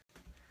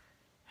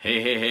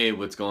Hey,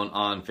 what's going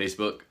on,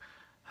 Facebook?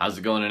 How's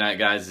it going tonight,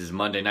 guys? This is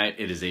Monday night.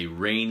 It is a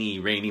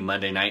rainy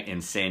Monday night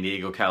in San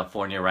Diego,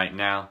 California right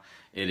now.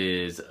 It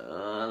is,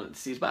 let's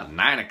see, it's about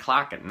 9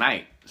 o'clock at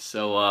night.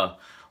 So,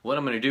 what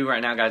I'm going to do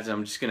right now, guys, is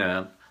I'm just going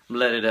to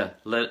let it,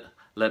 let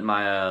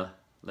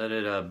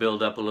it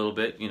build up a little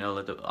bit,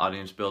 let the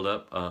audience build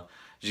up.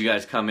 As you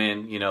guys come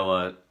in,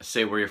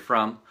 say where you're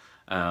from,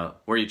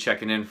 where you're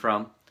checking in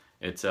from.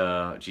 It's,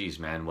 geez,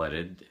 man,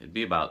 it'd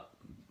be about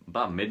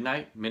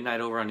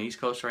midnight over on the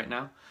East Coast right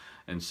now,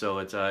 and so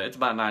it's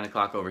about 9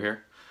 o'clock over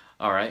here.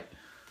 All right,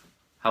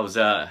 how was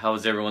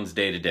everyone's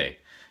day today?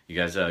 You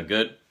guys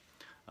good?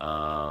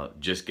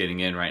 Just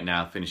getting in right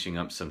now, finishing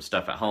up some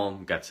stuff at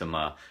home. Got some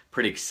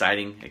pretty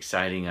exciting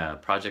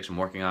projects I'm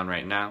working on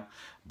right now.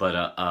 But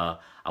I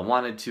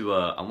wanted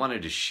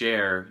to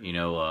share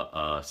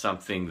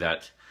something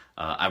that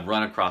I've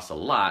run across a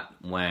lot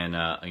when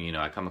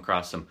I come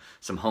across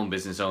some home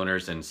business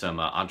owners and some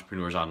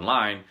entrepreneurs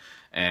online.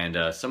 And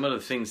some of the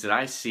things that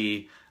I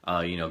see,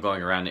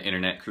 going around the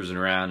internet, cruising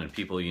around, and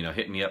people,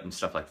 hitting me up and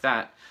stuff like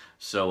that.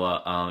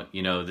 So,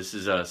 this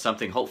is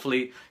something,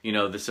 hopefully,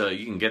 this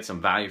you can get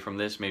some value from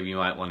this. Maybe you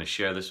might want to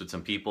share this with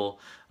some people,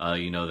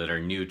 that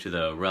are new to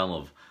the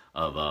realm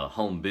of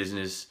home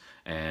business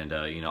and,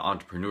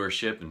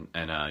 entrepreneurship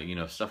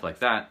and stuff like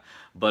that.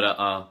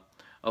 But,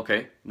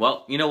 okay,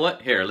 well, you know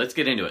what? Here, let's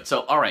get into it.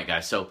 So, all right,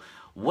 guys. So,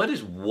 what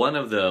is one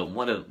of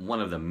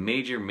the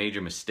major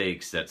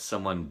mistakes that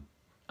someone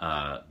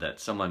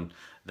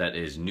that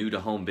is new to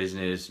home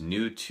business,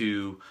 new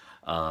to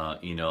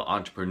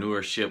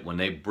entrepreneurship, when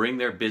they bring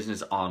their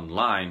business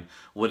online,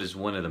 what is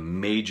one of the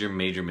major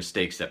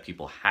mistakes that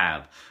people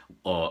have,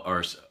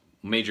 or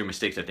major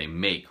mistakes that they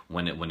make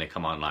when they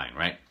come online,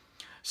 right?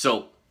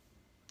 So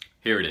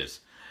here it is.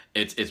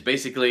 It's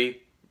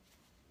basically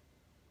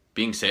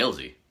being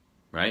salesy.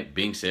 Right?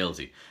 Being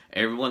salesy.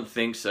 Everyone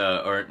thinks,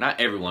 or not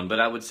everyone, but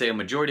I would say a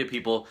majority of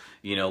people,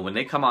 when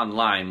they come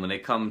online, when they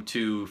come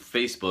to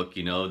Facebook,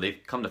 they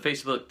come to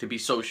Facebook to be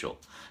social.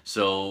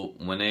 So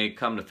when they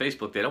come to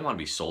Facebook, they don't want to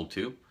be sold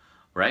to,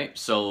 right?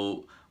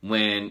 So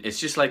when it's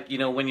just like,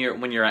 when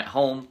you're at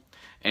home,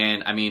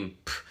 and I mean,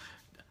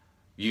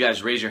 you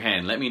guys raise your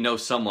hand. Let me know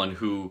someone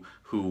who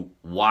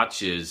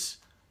watches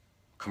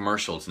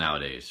commercials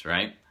nowadays,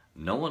 right?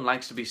 No one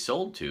likes to be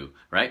sold to,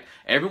 right?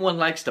 Everyone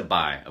likes to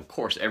buy. Of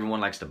course, everyone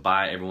likes to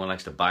buy. Everyone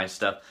likes to buy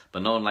stuff,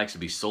 but no one likes to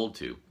be sold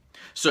to.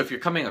 So if you're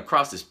coming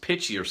across as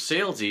pitchy or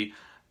salesy,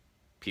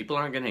 people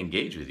aren't going to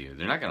engage with you.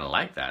 They're not going to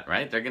like that,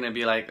 right? They're going to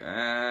be like,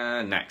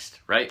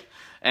 next, right?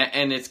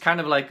 And it's kind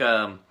of like,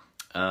 I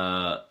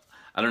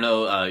don't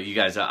know, you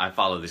guys, I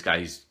follow this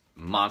guy. He's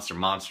monster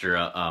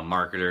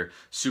marketer,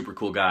 super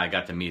cool guy. I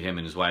got to meet him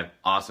and his wife,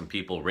 awesome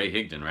people. Ray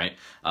Higdon, right?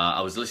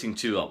 I was listening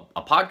to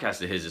a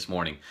podcast of his this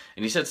morning,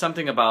 and he said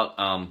something about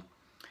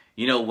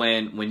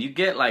when you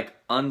get like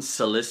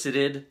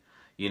unsolicited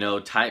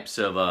types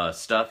of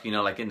stuff,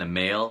 like in the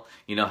mail,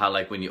 how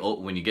like when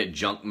you get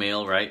junk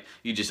mail, right,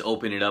 you just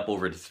open it up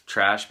over the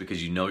trash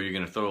because you're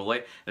going to throw it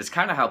away. That's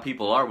kind of how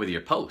people are with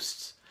your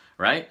posts,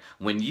 right?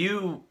 When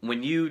you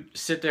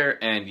sit there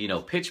and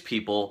pitch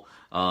people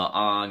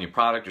on your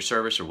product or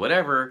service or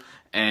whatever,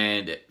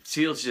 and it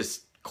feels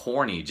just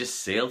corny,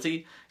 just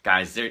salesy,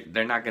 guys,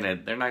 they're not gonna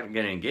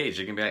engage.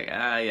 They're gonna be like,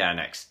 yeah,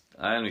 next.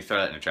 Let me throw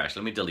that in the trash.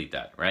 Let me delete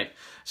that, right?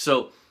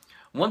 So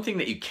one thing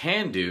that you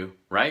can do,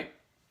 right?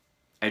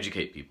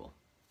 Educate people.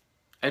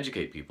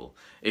 Educate people.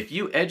 If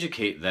you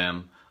educate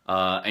them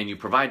and you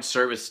provide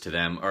service to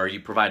them, or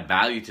you provide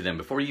value to them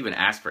before you even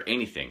ask for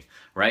anything,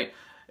 right?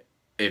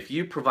 If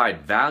you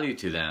provide value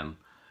to them,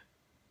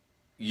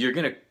 you're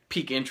gonna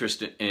pique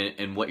interest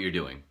in what you're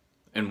doing,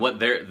 and what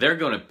they're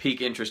going to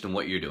pique interest in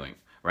what you're doing,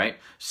 right?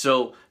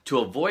 So to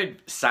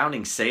avoid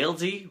sounding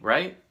salesy,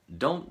 right?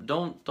 Don't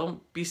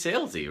be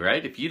salesy,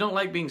 right? If you don't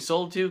like being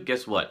sold to,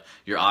 guess what?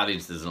 Your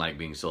audience doesn't like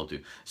being sold to.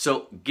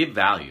 So give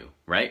value,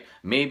 right?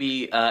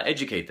 Maybe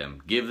educate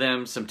them, give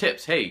them some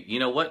tips. Hey, you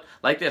know what?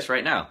 Like this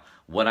right now.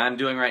 What I'm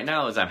doing right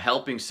now is I'm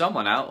helping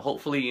someone out.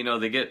 Hopefully,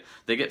 they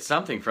get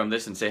something from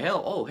this and say,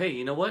 hey,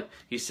 you know what?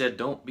 He said,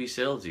 don't be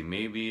salesy.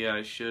 Maybe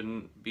I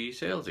shouldn't be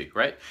salesy,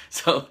 right?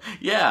 So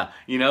yeah,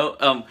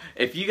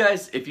 if you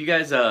guys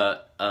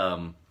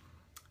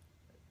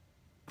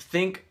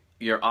think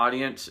your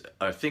audience,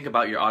 or think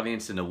about your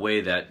audience in a way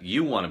that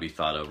you want to be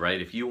thought of,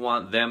 right? If you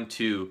want them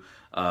to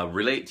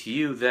relate to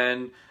you,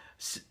 then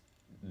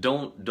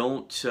don't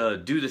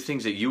do the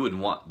things that you wouldn't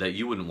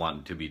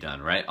want to be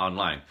done, right,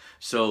 online.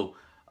 So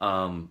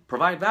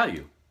provide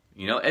value,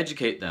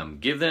 educate them,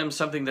 give them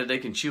something that they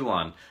can chew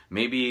on.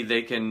 Maybe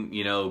they can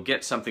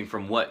get something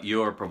from what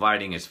you're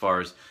providing as far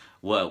as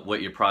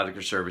what your product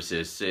or service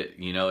is.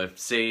 If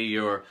say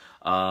you're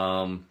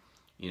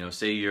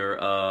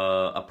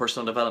a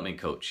personal development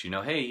coach,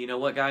 hey, you know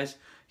what, guys,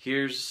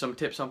 here's some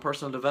tips on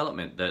personal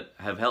development that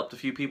have helped a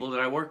few people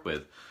that I work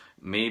with.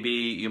 Maybe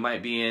you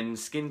might be in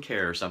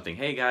skincare or something.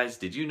 Hey guys,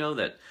 did you know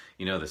that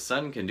the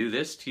sun can do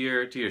this to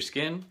your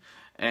skin?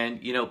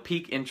 And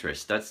pique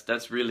interest.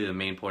 That's really the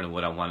main point of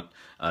what I want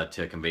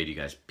to convey to you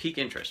guys. Pique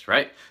interest,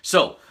 right?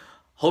 So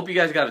Hope you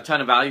guys got a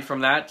ton of value from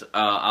that.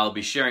 I'll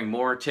be sharing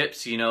more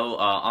tips,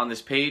 on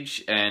this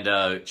page,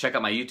 and check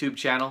out my YouTube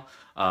channel,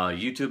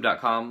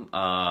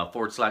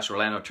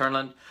 youtube.com/Orlando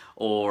Turnland,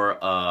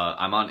 or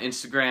I'm on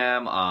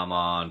Instagram, I'm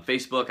on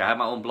Facebook, I have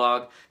my own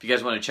blog. If you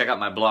guys want to check out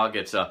my blog,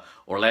 it's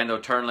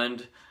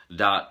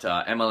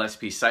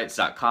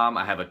orlandoturnland.mlspsites.com.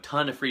 I have a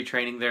ton of free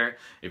training there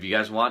if you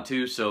guys want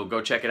to, so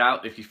go check it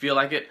out if you feel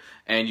like it.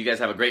 And you guys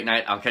have a great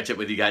night. I'll catch up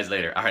with you guys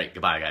later. All right,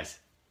 goodbye, guys.